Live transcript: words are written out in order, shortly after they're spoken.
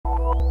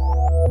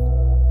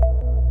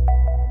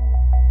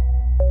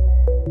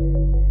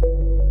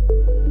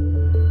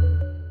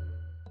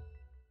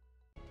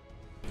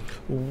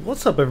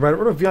What's up, everybody?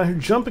 Rotovion here,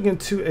 jumping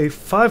into a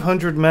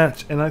 500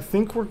 match, and I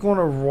think we're going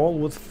to roll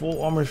with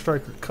Full Armor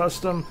Striker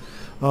Custom,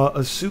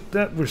 a suit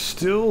that we're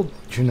still,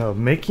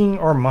 making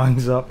our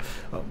minds up.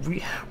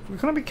 We're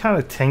going to be kind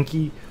of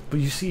tanky,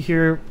 but you see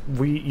here,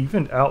 we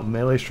evened out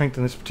melee strength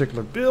in this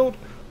particular build,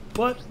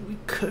 but we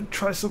could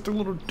try something a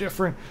little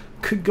different.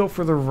 Could go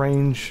for the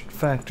range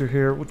factor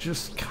here, which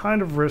is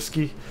kind of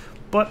risky,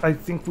 but I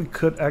think we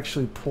could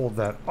actually pull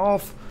that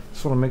off.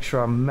 Just want to make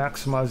sure I'm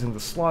maximizing the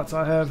slots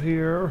I have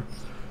here.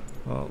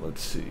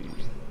 Let's see.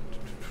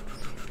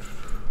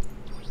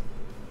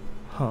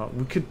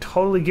 We could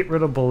totally get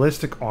rid of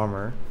ballistic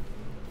armor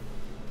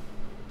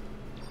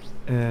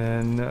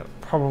and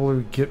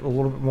probably get a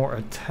little bit more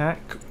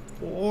attack,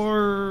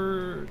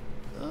 or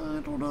I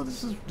don't know.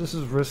 This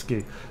is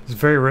risky. It's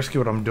very risky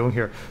what I'm doing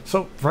here.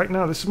 So right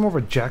now, this is more of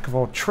a jack of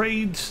all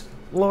trades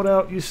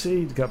loadout. You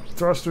see, you got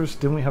thrusters,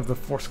 then we have the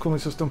force cooling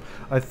system.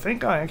 I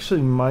think I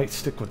actually might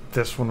stick with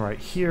this one right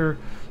here.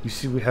 You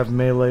see we have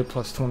melee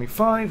plus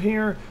 25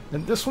 here,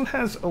 and this one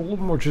has a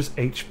little more just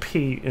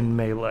HP in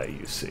melee,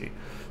 you see.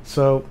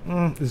 So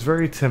it's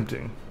very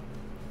tempting.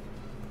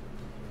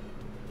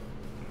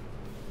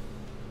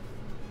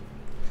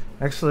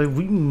 Actually,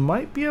 we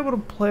might be able to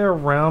play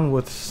around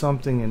with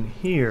something in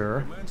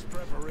here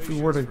if we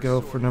were to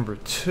go for number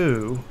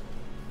 2.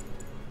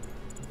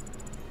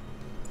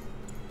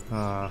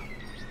 Alright,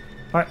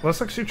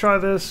 let's actually try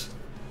this.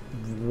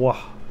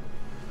 Wow.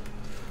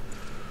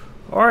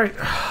 Alright,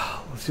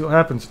 let's see what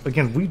happens.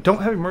 Again, we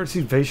don't have emergency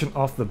evasion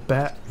off the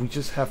bat. We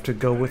just have to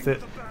go with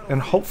it.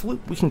 And hopefully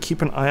we can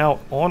keep an eye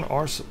out on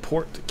our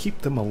support to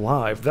keep them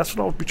alive. That's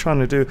what I'll be trying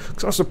to do,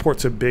 because our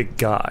support's a big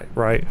guy,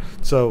 right?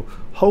 So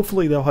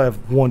hopefully they'll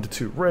have 1 to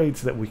 2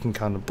 raids that we can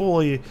kind of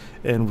bully,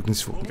 and we can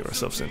see what we can get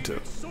ourselves into.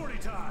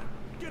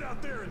 Get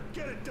out there and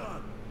get it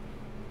done.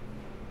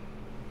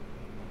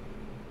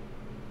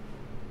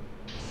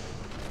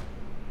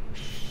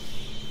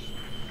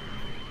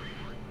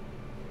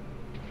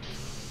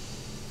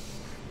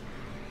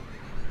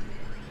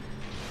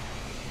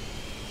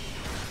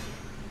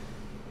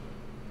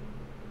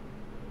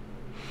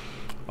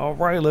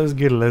 Alright, let's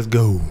get it. Let's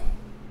go.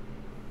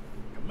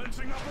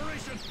 Commencing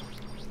operation.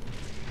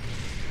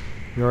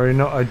 You already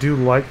know I do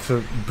like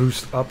to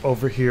boost up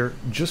over here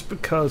just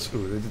because.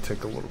 Ooh, they did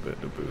take a little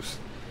bit to boost.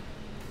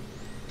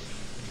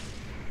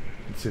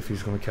 Let's see if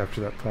he's going to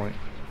capture that point.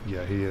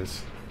 Yeah, he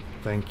is.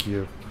 Thank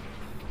you.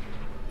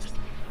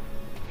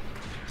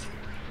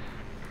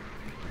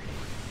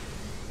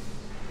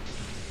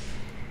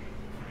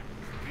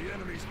 The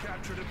enemy's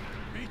captured it.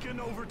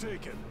 Beacon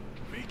overtaken.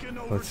 Beacon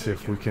overtaken. Let's see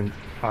if we can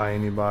eye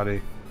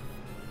anybody.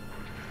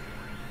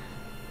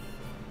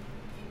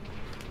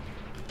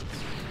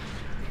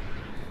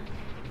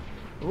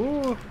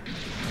 Ooh.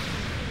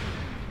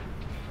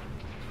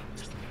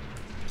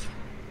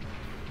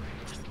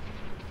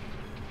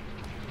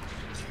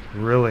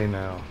 Really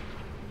now?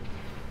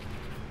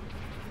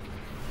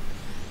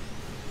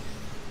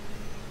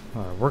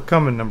 Alright, we're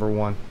coming, number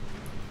 1.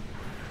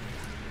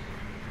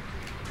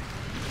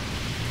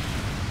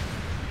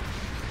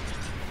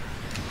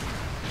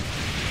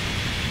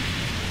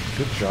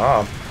 Good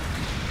job.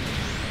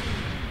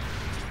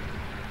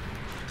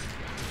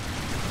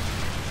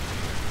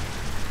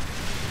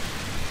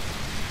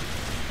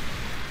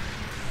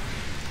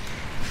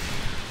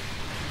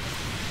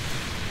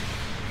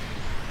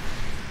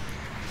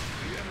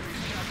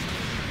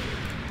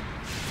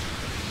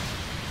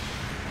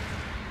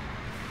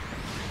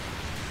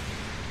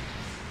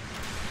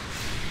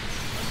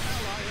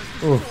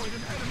 Ooh.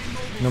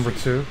 Number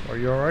 2. Are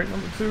you alright,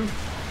 number 2?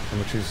 How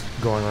much he's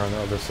going around the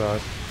other side.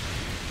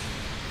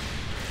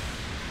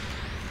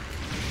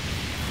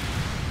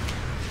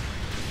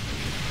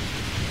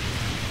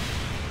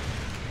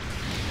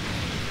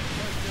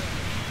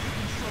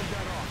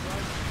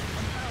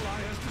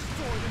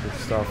 Good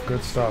stuff,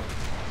 good stuff.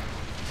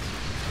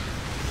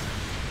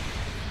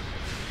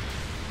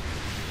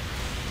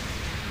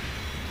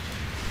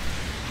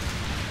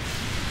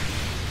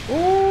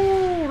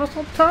 Ooh, that's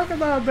what I'm talking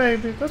about,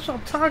 baby. That's what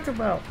I'm talking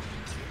about.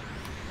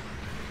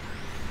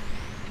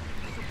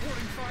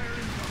 Supporting fire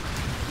incoming.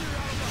 Clear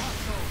out of the hot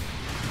zone.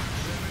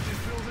 Damage is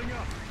building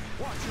up.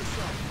 Watch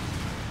yourself.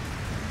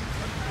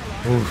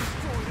 Oof.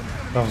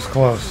 That was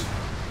close.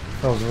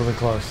 That was really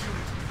close.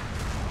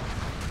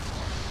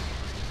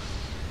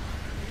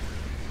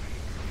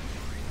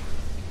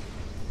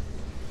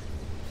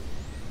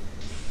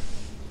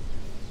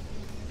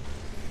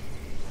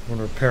 I'm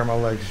going to repair my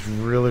legs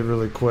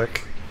really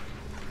quick.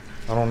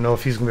 I don't know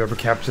if he's going to be able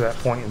to capture that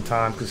point in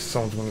time because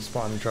someone's going to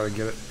spawn and try to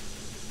get it.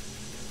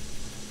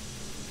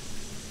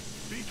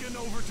 Beacon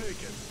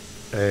overtaken.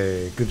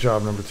 Hey, good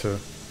job, number 2.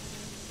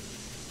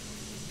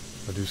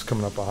 That dude's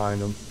coming up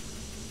behind him.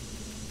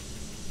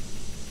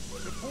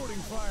 Supporting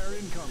fire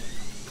incoming.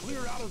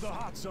 Clear out of the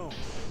hot zone.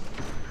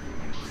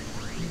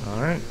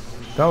 Alright.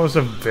 That was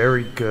a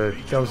very good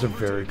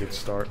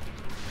start.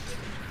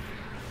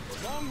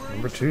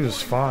 Number 2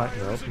 is fine.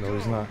 Nope, no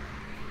he's not.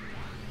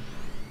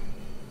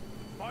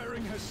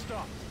 Firing has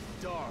stopped.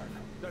 Darn.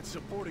 That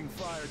supporting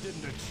fire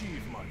didn't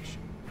achieve much.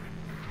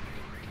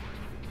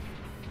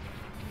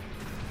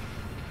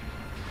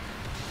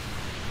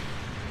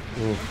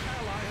 Ooh, Ally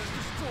has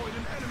destroyed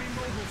an enemy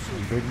mobile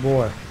suit. big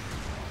boy.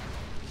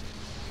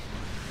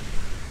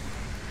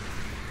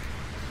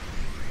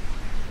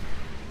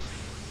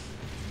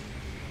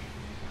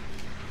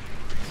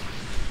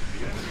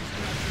 The enemy's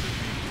captured a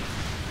beacon.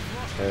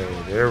 Lost an Hey,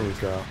 allied there we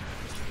unit. go.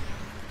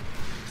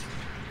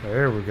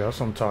 There we go. That's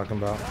what I'm talking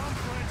about. Bomb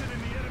planted in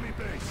the enemy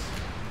base.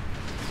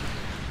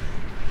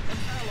 An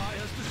ally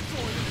has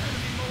destroyed an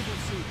enemy mobile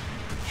suit.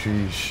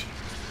 Sheesh.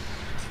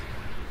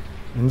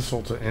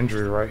 Insult to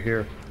injury right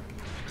here.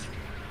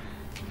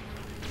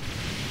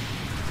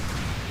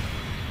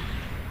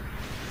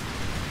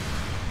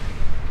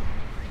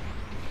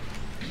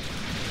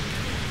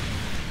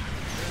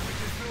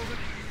 Damage is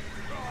building.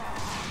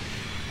 Ah!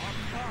 Our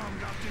bomb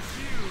got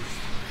defused.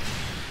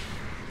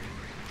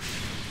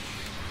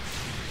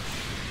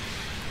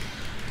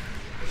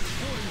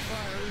 Supporting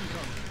fire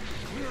incoming.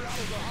 Clear out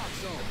of the hot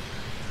zone.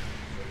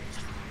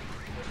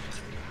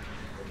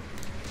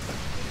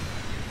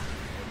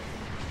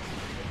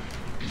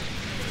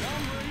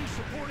 Long range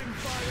supporting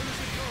fire is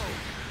a go.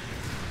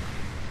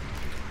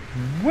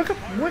 Wake up,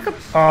 wake up.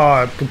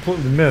 Ah, I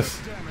completely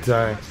missed. Damage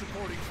Dang. from that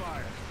supporting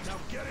fire. Now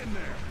get in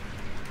there.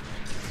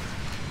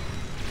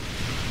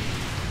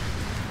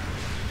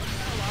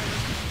 An ally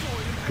has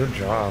destroyed an Good enemy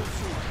job. mobile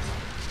suit.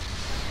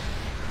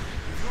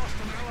 We've lost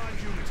an allied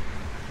unit.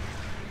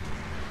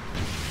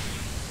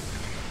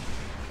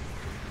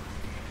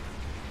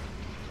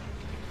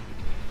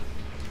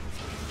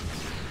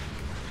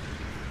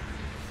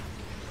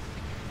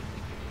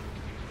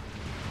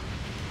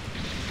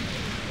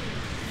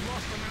 We've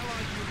lost an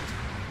allied unit.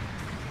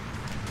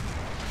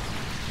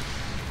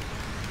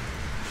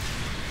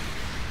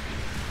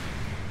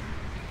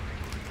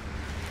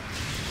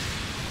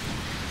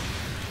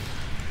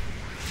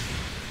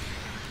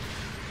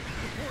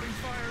 Reporting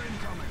fire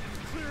incoming.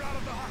 Clear out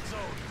of the hot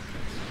zone.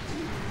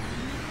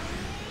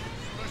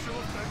 Special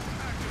effect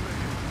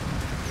activated.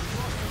 We've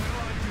lost an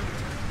allied unit.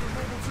 Your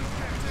mobile suit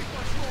can't take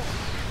much more.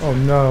 Oh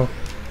no.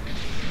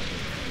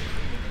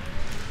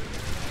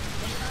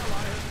 An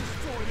ally has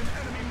destroyed an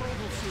enemy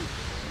mobile suit.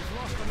 We've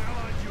lost an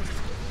allied unit.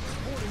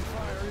 Supporting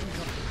fire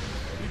incoming.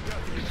 We've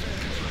got the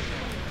advantage right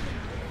now.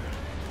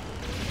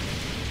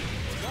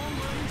 Long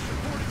range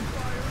supporting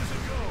fire is a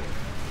go.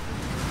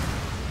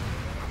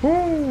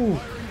 Woo.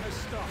 Firing has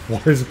stopped.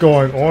 What is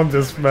going on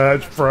this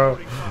match, bro?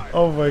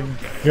 Oh my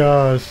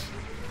gosh.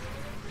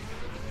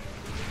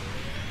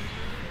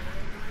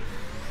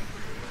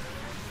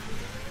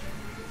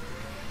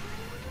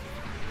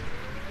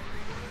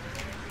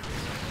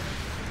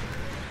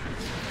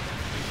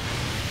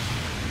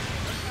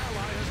 An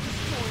ally has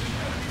destroyed an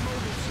enemy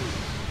mobile suit.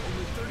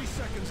 Only 30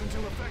 seconds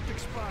until effect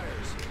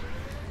expires.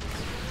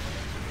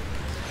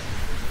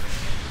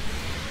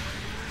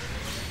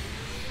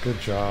 Good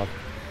job.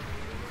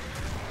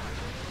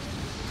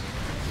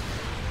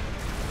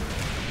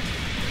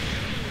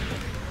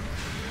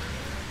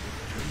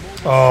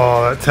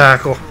 Oh, that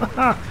tackle.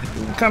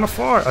 Kind of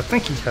far. I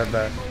think he had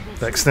that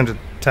extended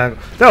tackle.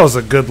 That was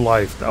a good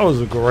life. That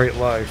was a great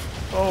life.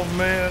 Oh,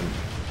 man.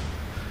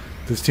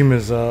 This team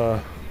is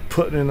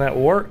putting in that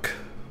work.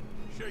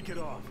 Shake it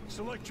off.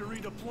 Select your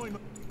redeployment.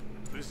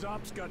 This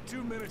op's got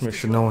 2 minutes. Make to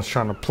sure go. no one's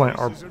trying to plant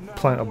Bases are now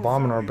a more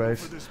bomb in our valuable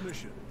base. for this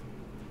mission.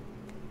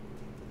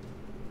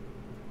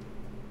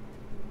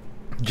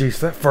 Jeez,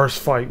 that first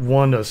fight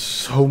won us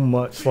so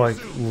much like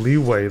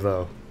leeway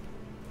though.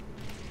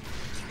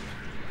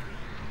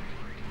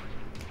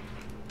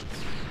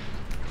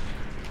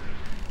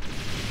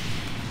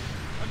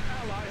 An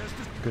ally has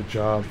just Good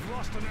job.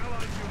 lost an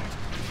allied unit.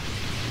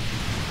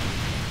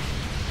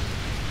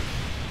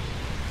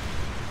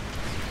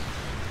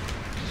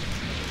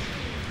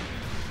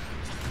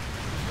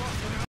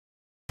 Lost an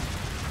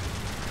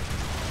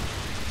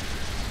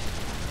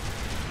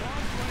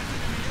bomb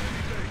planted in the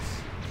enemy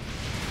base.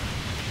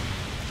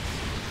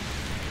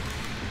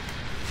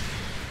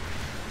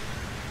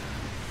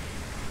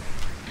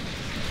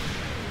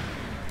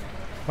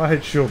 If I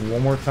hit shield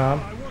one more time.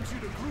 I want you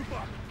to group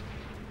up.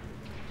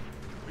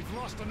 We've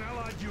lost an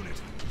allied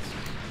unit.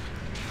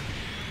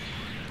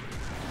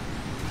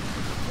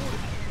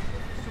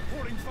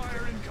 Supporting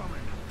fire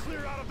incoming.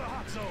 Clear out of the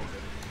hot zone.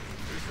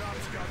 This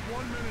op's got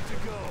 1 minute to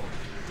go.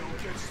 Don't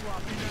get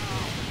sloppy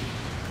now.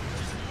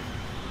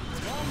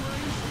 Long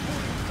range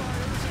supporting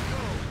fire is a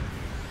go.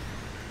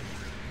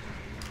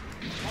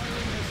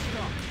 Firing has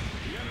stopped.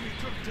 The enemy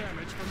took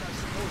damage from that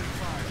supporting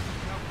fire.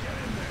 Now get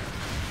in there.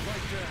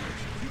 Light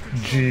damage. You can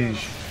slow that Jeez.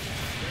 up.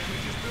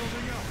 Damage is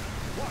building up.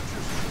 Watch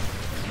yourself.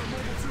 Your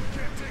mobile suit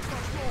can't take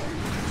much more.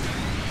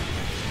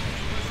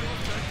 Special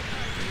effect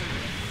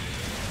activated.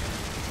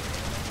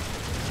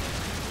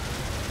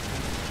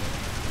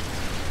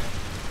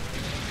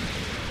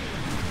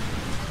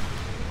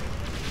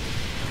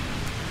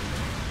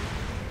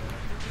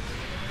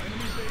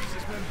 Enemy base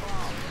has been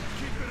bombed.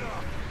 Keep it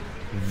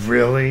up.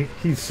 Really?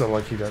 He's so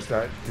lucky that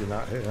that did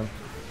not hit him.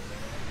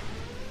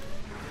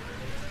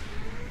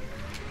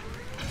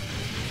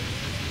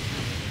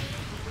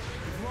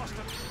 We've lost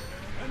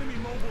an enemy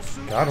mobile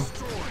suit Got him.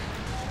 destroyed.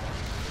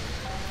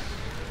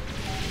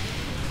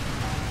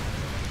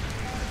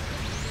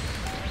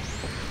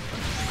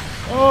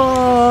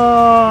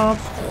 Oh!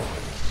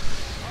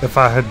 If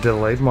I had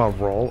delayed my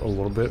roll a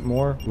little bit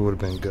more, it would have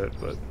been good.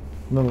 But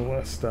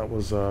nonetheless, that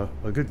was a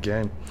good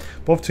game.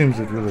 Both teams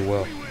did really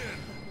well.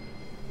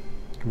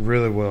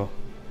 Really well.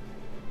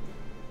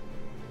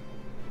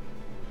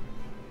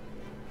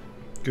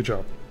 Good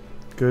job.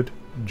 Good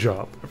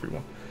job,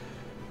 everyone.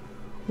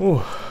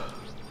 Oh.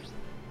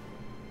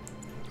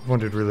 Everyone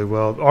did really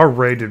well. Our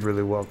Ray did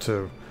really well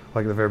too.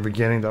 Like at the very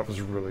beginning, that was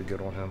really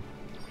good on him.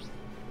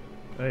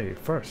 Hey,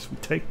 first, we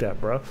take that,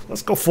 bro.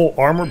 Let's go full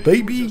armor,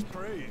 baby.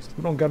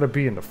 We don't gotta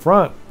be in the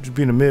front. Just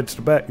be in the mid to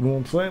the back. You know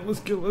what I'm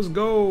saying? Let's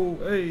go.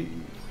 Hey.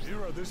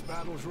 Here are this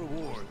battle's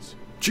rewards.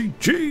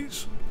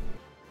 GG's.